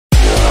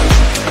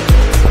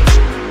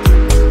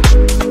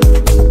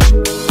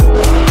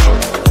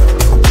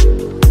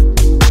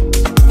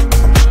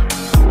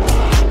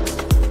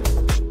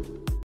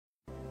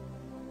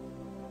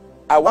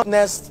I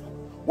witnessed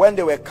when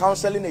they were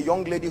counseling a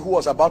young lady who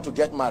was about to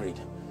get married,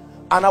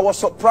 and I was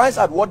surprised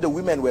at what the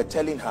women were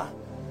telling her.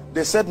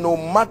 They said, no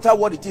matter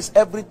what it is,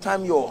 every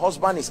time your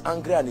husband is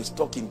angry and is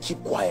talking, keep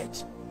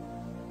quiet.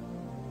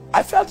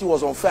 I felt it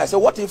was unfair. I said,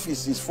 what if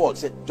it's his fault?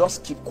 I said,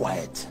 just keep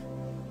quiet.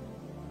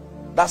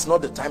 That's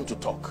not the time to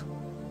talk.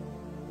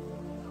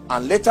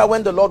 And later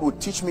when the Lord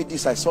would teach me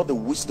this, I saw the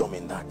wisdom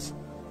in that.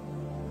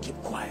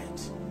 Keep quiet.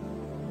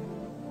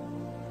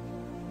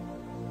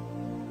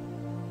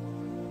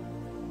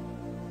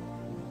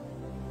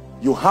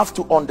 You have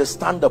to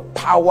understand the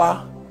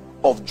power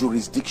of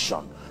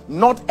jurisdiction.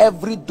 Not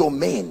every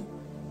domain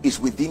is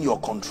within your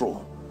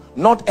control.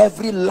 Not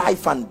every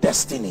life and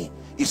destiny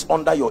is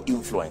under your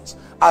influence.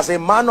 As a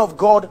man of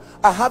God,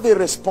 I have a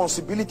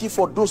responsibility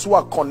for those who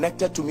are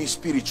connected to me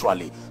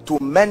spiritually, to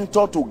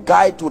mentor, to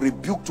guide, to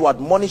rebuke, to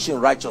admonish in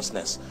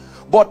righteousness.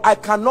 But I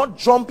cannot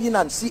jump in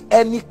and see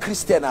any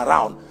Christian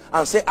around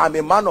and say, I'm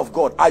a man of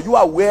God. Are you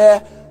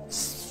aware,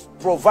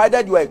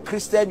 provided you are a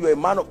Christian, you are a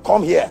man of,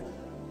 come here.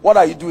 What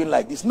are you doing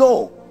like this?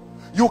 No.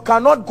 You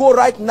cannot go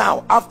right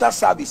now after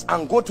service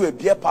and go to a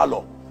beer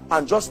parlor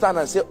and just stand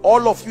and say,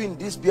 all of you in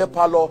this beer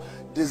parlor,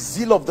 the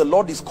zeal of the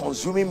Lord is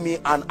consuming me,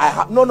 and I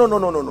have no.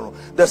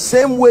 The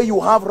same way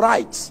you have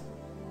rights,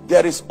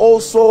 there is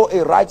also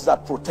a right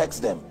that protects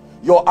them.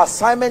 Your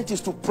assignment is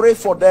to pray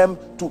for them,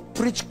 to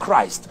preach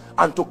Christ,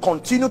 and to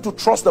continue to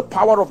trust the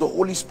power of the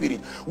Holy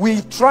Spirit.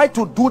 We try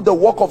to do the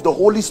work of the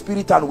Holy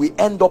Spirit and we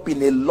end up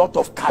in a lot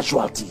of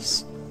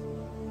casualties.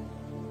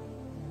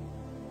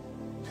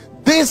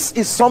 This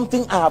is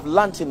something I have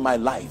learned in my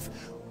life.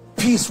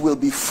 Peace will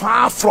be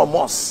far from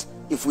us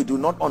if we do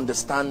not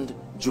understand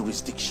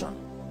jurisdiction.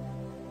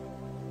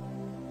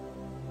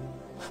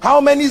 How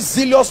many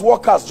zealous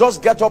workers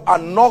just get up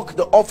and knock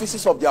the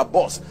offices of their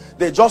boss?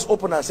 They just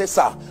open and say,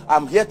 sir,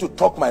 I'm here to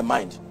talk my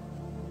mind.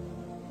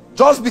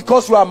 Just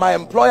because you are my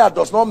employer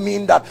does not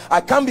mean that I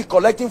can't be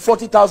collecting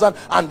 40,000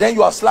 and then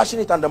you are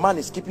slashing it and the man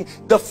is keeping.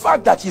 The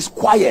fact that he's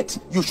quiet,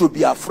 you should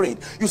be afraid.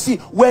 You see,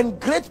 when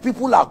great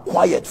people are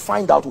quiet,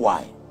 find out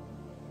why.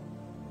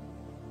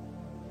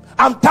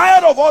 I'm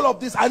tired of all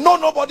of this. I know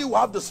nobody will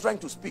have the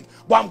strength to speak,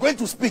 but I'm going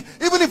to speak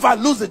even if I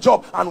lose the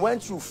job. And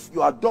when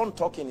you are done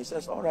talking, he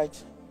says, all right,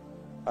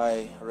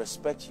 I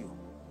respect you,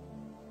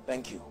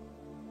 thank you.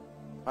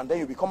 And then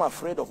you become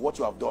afraid of what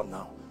you have done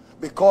now,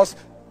 because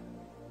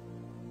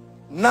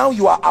now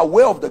you are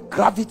aware of the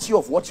gravity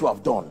of what you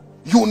have done.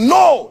 You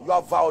know you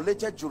have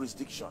violated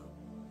jurisdiction.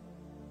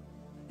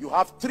 You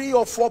have 3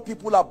 or 4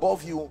 people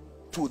above you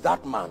to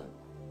that man.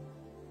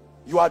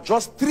 You are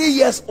just 3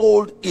 years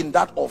old in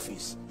that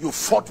office. You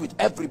fought with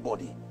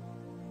everybody,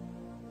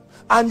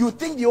 and you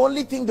think the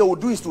only thing they will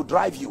do is to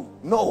drive you.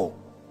 No,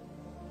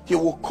 he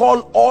will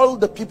call all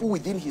the people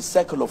within his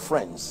circle of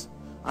friends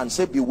and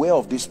say, beware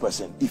of this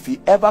person. If he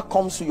ever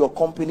comes to your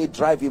company,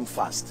 drive him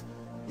fast.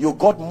 You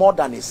got more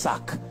than a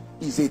sack.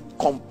 Is a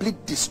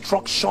complete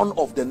destruction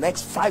of the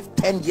next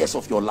 5-10 years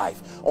of your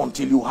life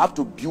until you have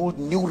to build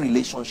new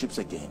relationships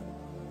again.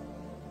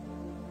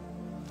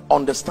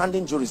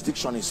 Understanding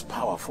jurisdiction is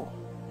powerful.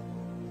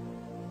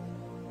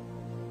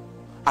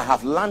 I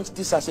have learned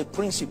this as a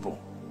principle,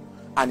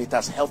 and it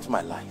has helped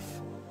my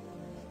life.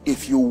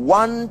 If you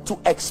want to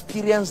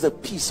experience the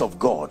peace of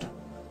God,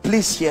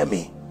 please hear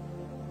me.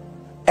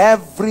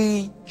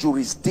 Every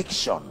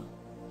jurisdiction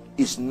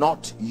is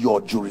not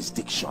your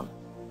jurisdiction.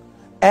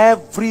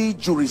 Every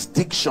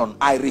jurisdiction,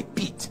 I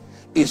repeat,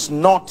 is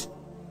not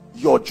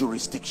your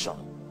jurisdiction.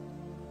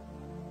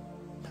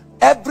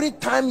 Every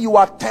time you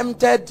are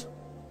tempted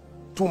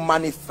to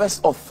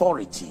manifest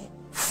authority,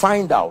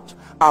 find out,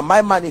 am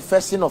I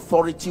manifesting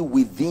authority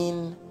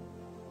within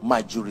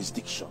my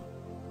jurisdiction?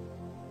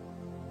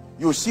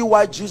 You see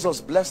why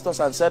Jesus blessed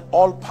us and said,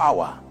 all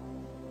power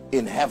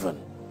in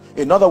heaven.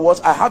 In other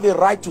words, I have a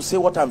right to say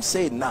what I'm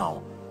saying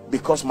now,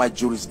 because my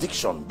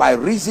jurisdiction, by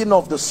reason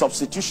of the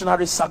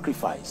substitutionary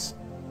sacrifice,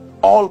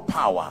 all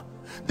power.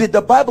 Did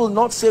the Bible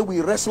not say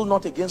we wrestle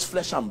not against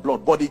flesh and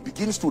blood? But it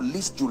begins to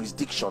list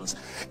jurisdictions.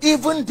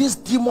 Even these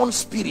demon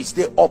spirits,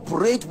 they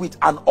operate with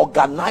an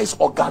organized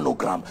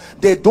organogram.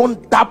 They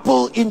don't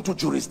dabble into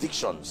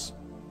jurisdictions.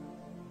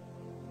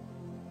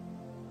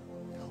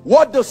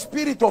 What the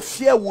spirit of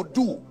fear would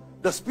do,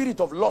 the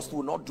spirit of lust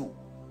will not do.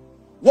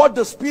 What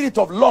the spirit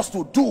of lust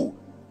will do,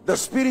 the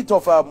spirit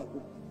of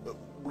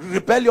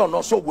rebellion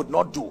also would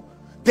not do.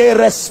 They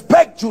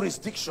respect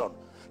jurisdiction.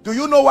 Do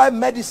you know why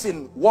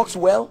medicine works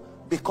well?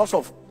 Because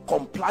of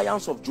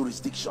compliance of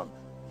jurisdiction.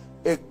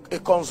 A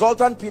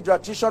consultant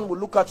pediatrician will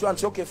look at you and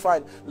say, okay,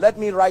 fine, let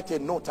me write a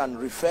note and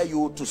refer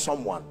you to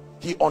someone.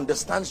 He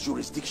understands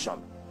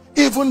jurisdiction,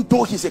 even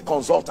though he's a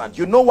consultant.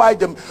 You know why?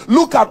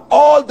 Look at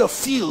all the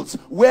fields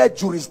where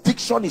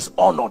jurisdiction is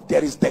honored.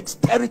 There is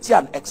dexterity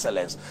and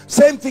excellence.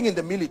 Same thing in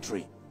the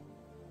military.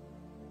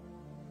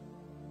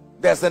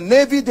 There's the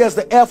Navy, there's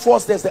the Air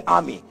Force, there's the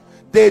Army.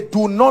 They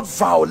do not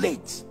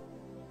violate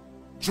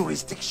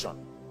jurisdiction.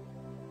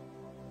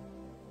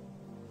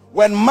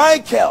 When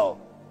Michael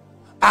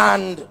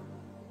came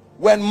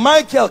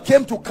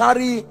to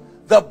carry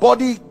the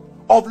body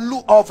of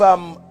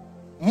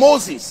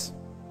Moses,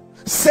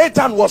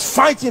 Satan was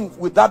fighting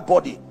with that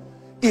body.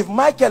 If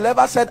Michael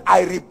ever said,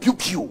 I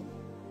rebuke you,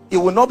 it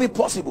will not be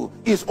possible.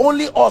 It's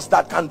only us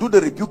that can do the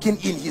rebuking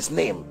in his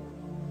name.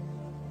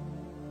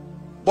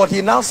 But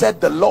he now said,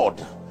 the Lord,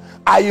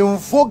 I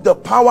invoke the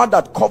power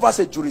that covers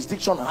a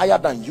jurisdiction higher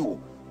than you.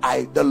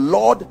 The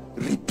Lord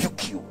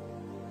rebuke you.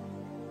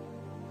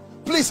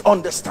 Please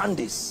understand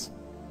this.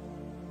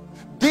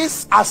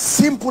 This, as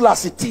simple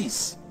as it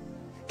is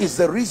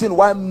the reason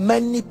why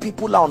many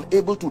people are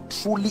unable to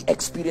truly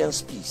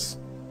experience peace,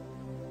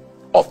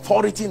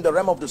 authority in the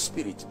realm of the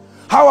spirit.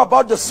 How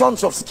about the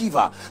sons of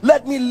Sceva?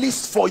 Let me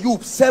list for you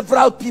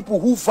several people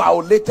who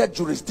violated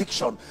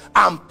jurisdiction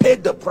and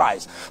paid the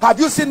price. Have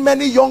you seen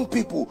many young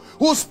people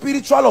whose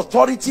spiritual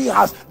authority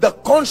has the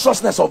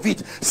consciousness of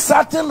it?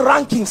 Certain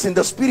rankings in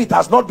the spirit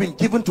has not been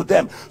given to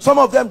them. Some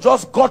of them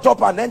just got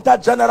up and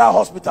entered general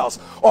hospitals,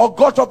 or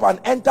got up and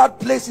entered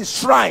places,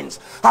 shrines.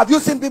 Have you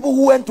seen people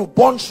who went to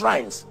burn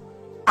shrines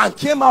and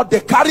came out?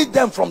 They carried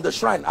them from the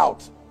shrine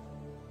out.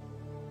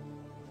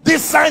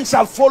 This sign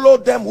shall follow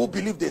them who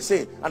believe, they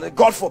say, and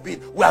God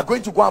forbid, we are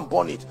going to go and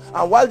burn it.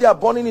 And while they are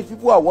burning it,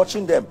 people are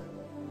watching them.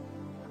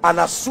 And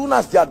as soon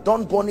as they are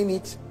done burning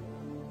it,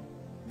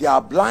 they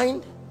are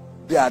blind,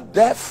 they are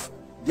deaf,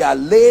 they are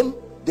lame,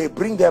 they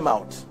bring them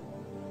out.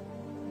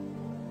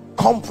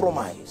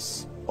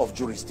 Compromise of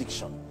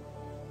jurisdiction.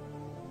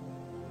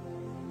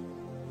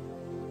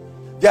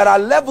 There are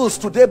levels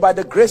today, by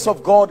the grace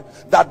of God,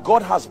 that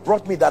God has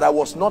brought me that I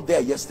was not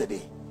there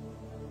yesterday.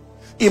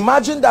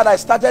 Imagine that I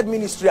started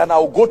ministry and I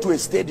will go to a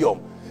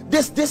stadium.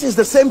 This is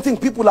the same thing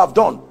people have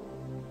done.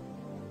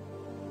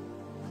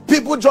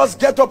 People just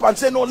get up and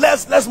say, no,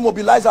 let's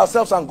mobilize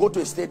ourselves and go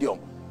to a stadium.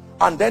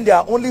 And then there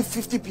are only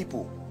 50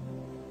 people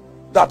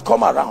that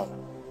come around.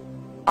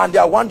 And they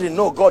are wondering,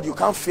 no, God, you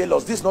can't fail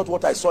us. This is not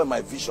what I saw in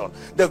my vision.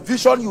 The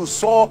vision you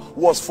saw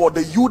was for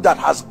the you that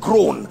has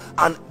grown,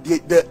 and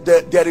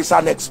there is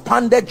an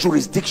expanded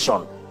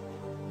jurisdiction.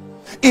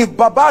 If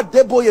Baba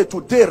Deboye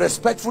today,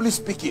 respectfully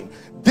speaking,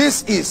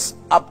 this is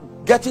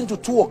getting to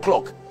 2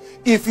 o'clock.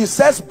 If he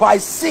says by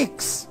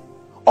 6,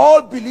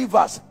 all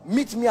believers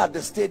meet me at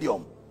the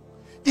stadium,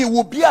 it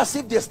will be as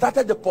if they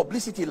started the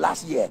publicity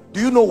last year.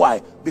 Do you know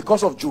why?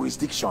 Because of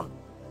jurisdiction.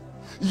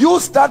 You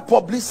start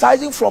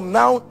publicizing from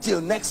now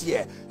till next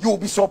year, you will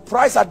be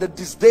surprised at the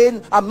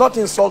disdain. I'm not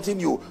insulting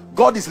you.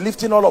 God is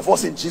lifting all of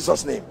us in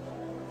Jesus' name.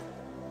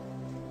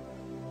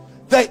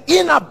 The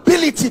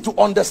inability to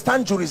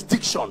understand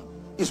jurisdiction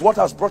is what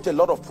has brought a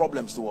lot of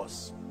problems to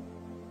us.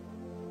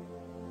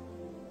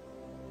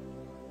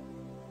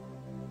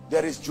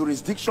 There is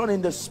jurisdiction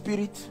in the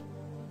spirit.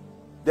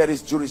 There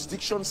is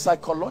jurisdiction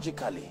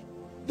psychologically.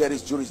 There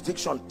is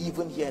jurisdiction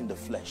even here in the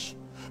flesh.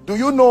 Do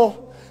you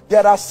know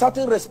there are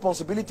certain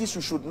responsibilities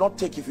you should not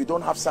take if you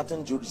don't have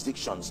certain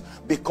jurisdictions?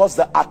 Because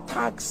the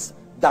attacks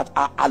that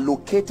are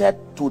allocated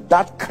to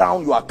that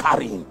crown you are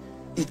carrying,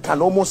 it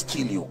can almost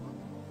kill you.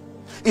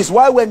 It's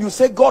why when you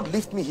say, God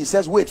lift me, he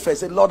says, wait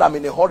first. Say, Lord, I'm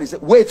in a hurry. Say,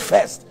 wait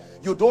first.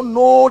 You don't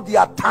know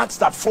the attacks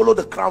that follow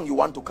the crown you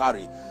want to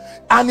carry.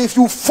 And if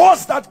you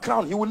force that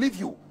crown, he will leave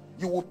you.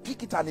 You will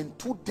pick it, and in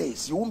 2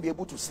 days you won't be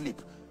able to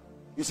sleep.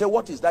 You say,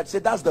 what is that? Say,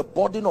 that's the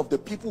burden of the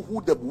people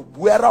who the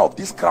wearer of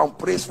this crown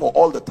prays for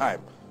all the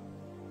time.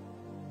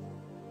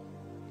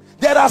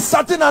 There are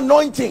certain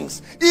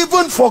anointings,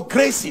 even for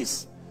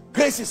graces.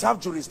 Graces have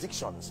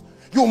jurisdictions.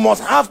 You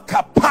must have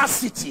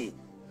capacity.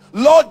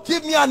 Lord,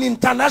 give me an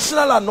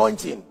international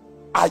anointing.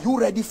 Are you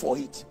ready for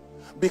it?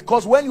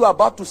 Because when you are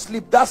about to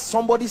sleep, that's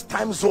somebody's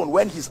time zone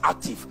when he's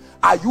active.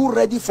 Are you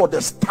ready for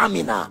the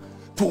stamina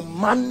to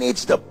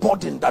manage the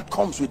burden that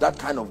comes with that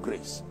kind of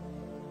grace?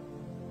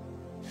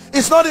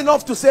 It's not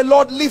enough to say,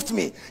 Lord, lift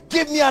me.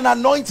 Give me an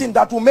anointing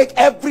that will make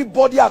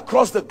everybody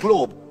across the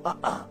globe.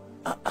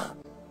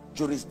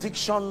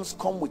 Jurisdictions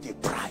come with a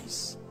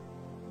price.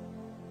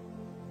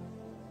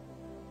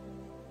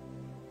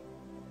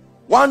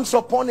 Once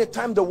upon a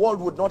time, the world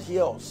would not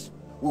hear us.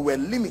 We were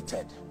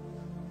limited.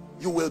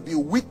 You will be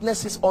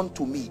witnesses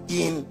unto me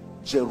in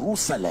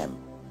Jerusalem,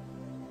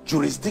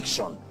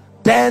 jurisdiction,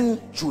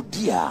 then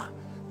Judea,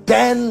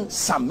 then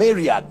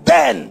Samaria,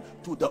 then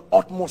to the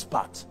utmost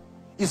part.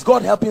 Is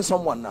God helping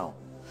someone now?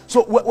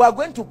 So we are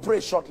going to pray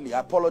shortly. I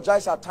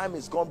apologize, our time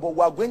is gone, but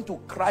we are going to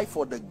cry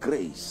for the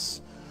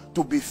grace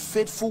to be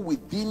faithful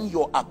within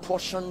your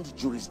apportioned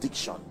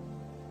jurisdiction.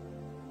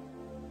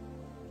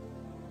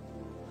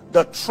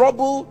 The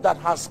trouble that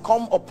has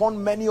come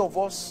upon many of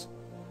us,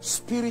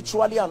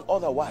 spiritually and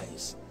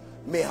otherwise,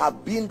 may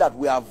have been that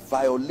we have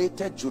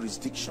violated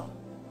jurisdiction.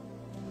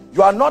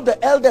 You are not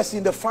the eldest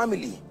in the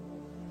family,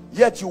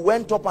 yet you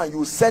went up and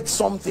you said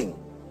something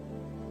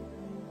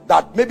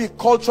that maybe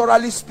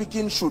culturally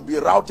speaking should be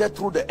routed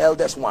through the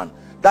eldest one.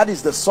 That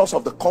is the source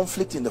of the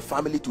conflict in the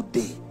family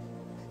today.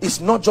 It's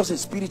not just a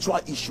spiritual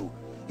issue,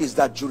 it's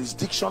that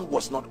jurisdiction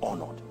was not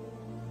honored.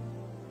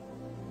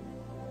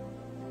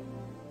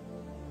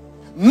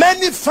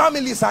 Many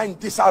families are in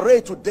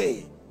disarray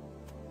today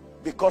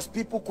because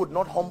people could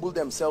not humble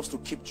themselves to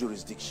keep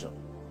jurisdiction.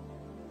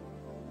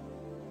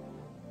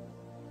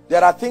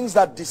 There are things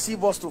that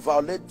deceive us to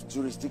violate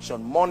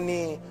jurisdiction: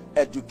 money,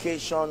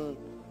 education,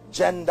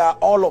 gender,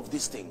 all of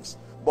these things.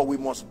 But we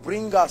must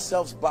bring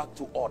ourselves back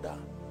to order.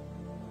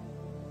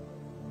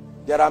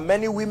 There are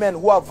many women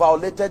who have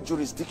violated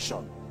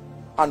jurisdiction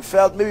and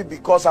felt maybe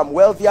because I'm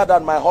wealthier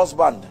than my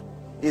husband,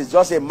 is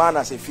just a man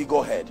as a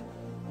figurehead.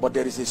 But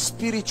there is a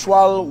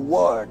spiritual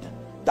word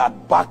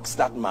that backs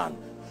that man.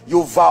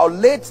 You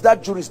violate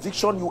that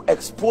jurisdiction, you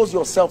expose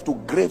yourself to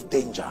grave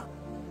danger.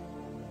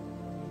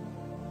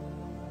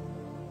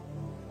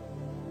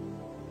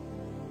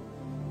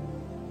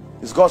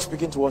 Is God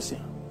speaking to us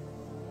here?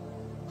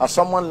 Has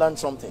someone learned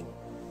something?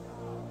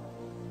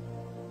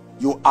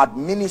 You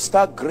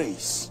administer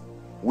grace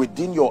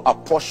within your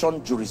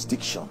apportioned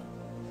jurisdiction.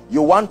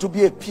 You want to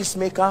be a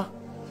peacemaker,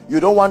 you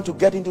don't want to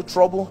get into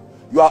trouble.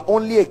 You are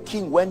only a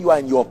king when you are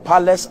in your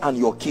palace and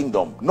your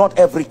kingdom. Not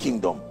every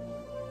kingdom.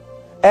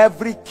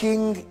 Every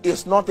king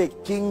is not a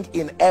king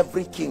in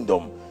every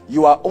kingdom.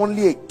 You are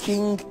only a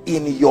king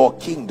in your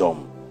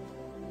kingdom.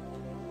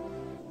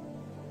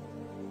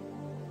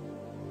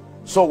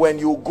 So when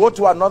you go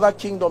to another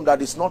kingdom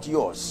that is not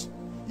yours,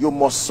 you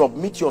must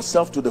submit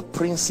yourself to the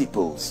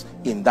principles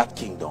in that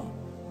kingdom.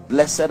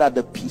 Blessed are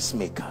the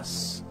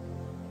peacemakers.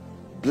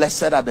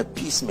 Blessed are the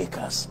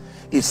peacemakers.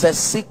 It says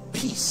seek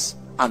peace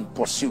and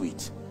pursue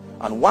it.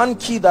 And one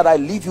key that I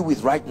leave you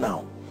with right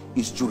now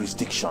is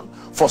jurisdiction.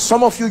 For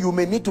some of you, you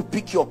may need to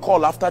pick your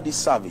call after this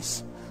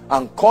service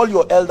and call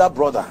your elder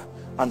brother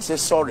and say,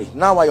 sorry,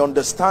 now I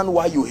understand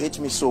why you hate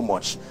me so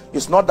much.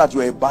 It's not that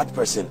you're a bad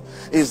person.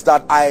 It's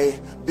that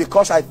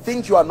because I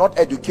think you are not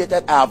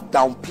educated, I have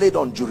downplayed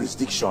on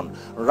jurisdiction.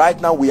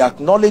 Right now, we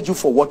acknowledge you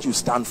for what you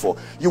stand for.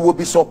 You will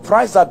be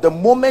surprised that the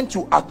moment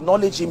you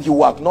acknowledge him, he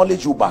will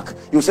acknowledge you back.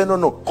 You say, no,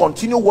 no,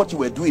 continue what you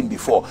were doing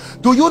before.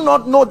 Do you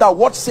not know that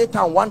what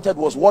Satan wanted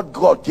was what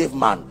God gave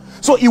man?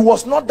 So it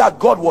was not that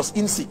God was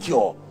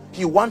insecure.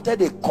 He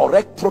wanted a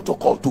correct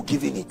protocol to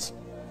giving it.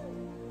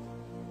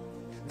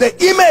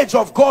 The image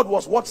of God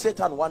was what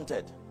Satan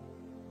wanted.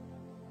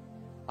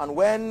 And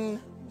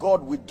when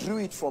God withdrew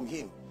it from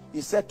him,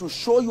 he said, to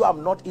show you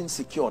I'm not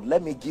insecure,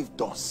 let me give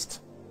dust.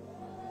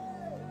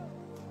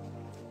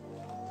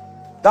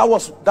 That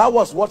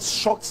was what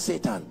shocked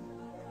Satan.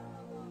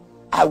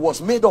 I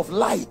was made of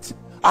light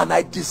and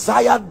I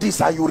desired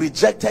this and you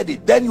rejected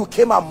it. Then you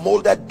came and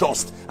molded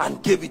dust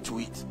and gave it to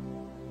it.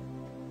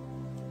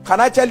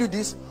 Can I tell you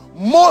this?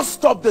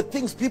 Most of the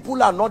things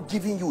people are not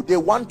giving you, they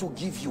want to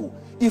give you,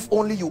 if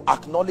only you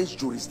acknowledge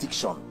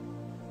jurisdiction.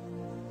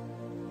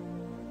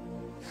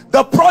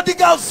 The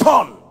prodigal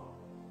son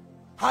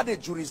had a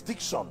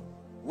jurisdiction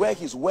where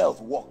his wealth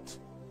worked.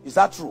 Is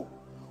that true?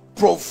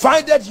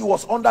 Provided he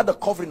was under the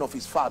covering of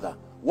his father.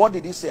 What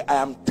did he say? I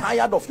am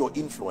tired of your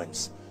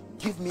influence.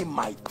 Give me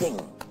my thing.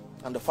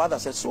 And the father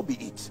said, so be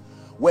it.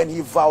 When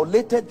he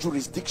violated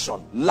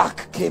jurisdiction,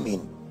 lack came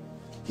in.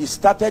 He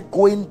started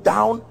going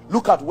down.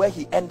 Look at where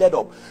he ended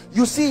up.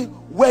 You see,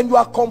 when you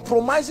are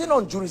compromising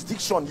on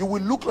jurisdiction, you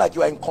will look like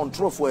you are in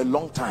control for a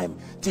long time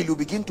till you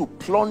begin to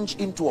plunge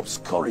into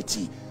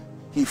obscurity.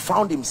 He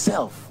found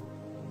himself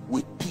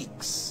with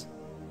pigs,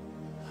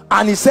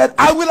 and he said,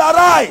 I will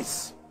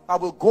arise, I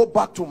will go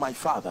back to my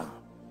father,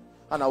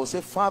 and I will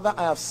say, Father,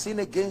 I have sinned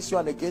against you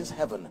and against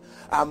heaven.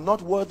 I am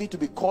not worthy to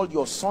be called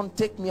your son.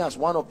 Take me as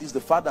one of these.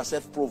 The father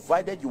said,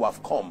 provided you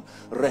have come,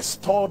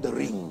 restore the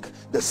ring,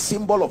 the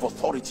symbol of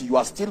authority. You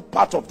are still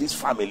part of this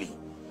family.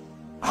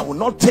 I will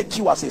not take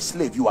you as a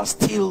slave. You are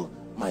still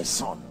my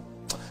son.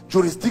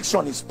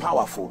 Jurisdiction is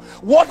powerful.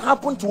 What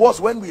happened to us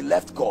when we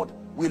left God?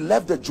 We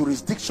left the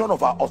jurisdiction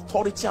of our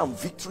authority and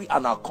victory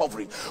and our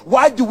covering.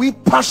 Why do we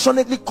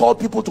passionately call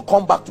people to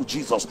come back to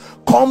Jesus?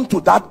 Come to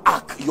that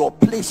ark, your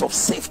place of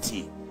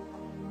safety.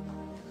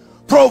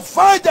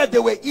 Provided they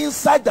were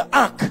inside the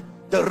ark,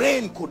 the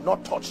rain could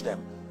not touch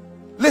them.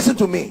 Listen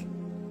to me,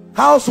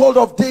 household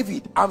of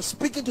David, I'm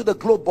speaking to the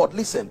globe, but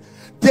listen,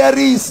 there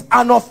is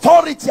an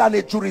authority and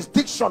a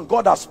jurisdiction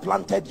God has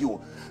planted you.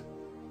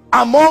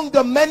 Among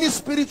the many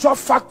spiritual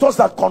factors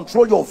that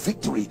control your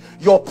victory,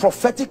 your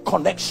prophetic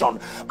connection,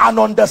 and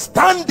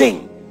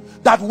understanding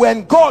that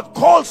when God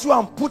calls you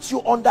and puts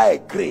you under a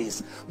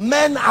grace,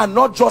 men are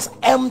not just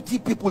empty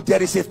people.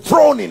 There is a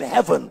throne in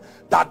heaven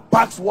that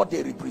backs what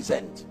they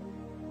represent.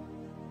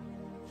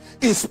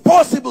 It's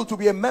possible to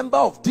be a member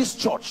of this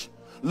church,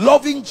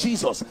 loving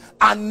Jesus,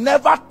 and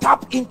never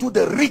tap into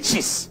the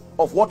riches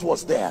of what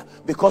was there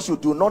because you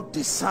do not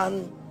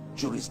discern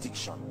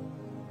jurisdiction.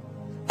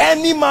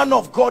 Any man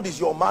of God is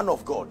your man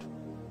of God,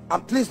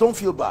 and please don't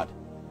feel bad.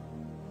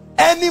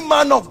 Any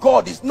man of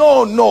God is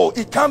no,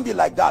 it can't be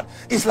like that.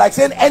 It's like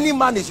saying any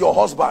man is your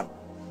husband.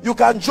 You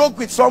can joke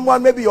with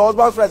someone, maybe your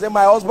husband's friend, say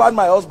my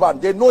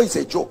husband. They know it's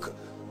a joke.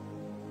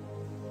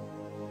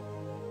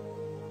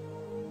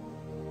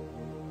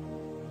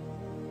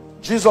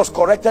 Jesus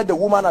corrected the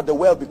woman at the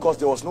well because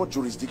there was no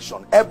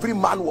jurisdiction. Every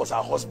man was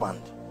her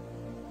husband,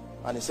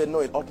 and he said no,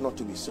 it ought not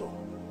to be so.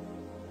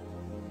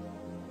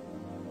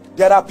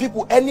 There are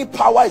people, any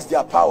power is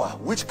their power.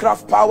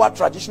 Witchcraft power,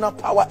 traditional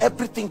power,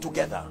 everything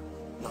together.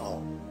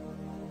 No.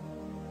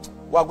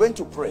 We are going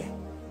to pray.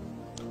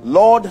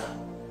 Lord,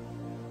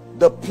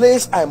 the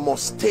place I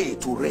must stay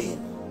to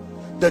reign,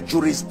 the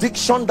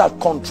jurisdiction that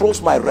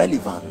controls my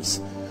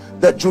relevance,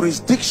 the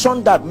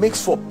jurisdiction that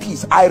makes for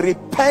peace, I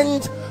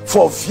repent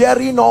for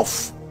veering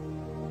off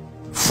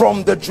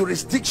from the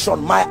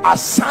jurisdiction, my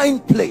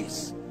assigned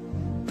place.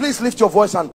 Please lift your voice and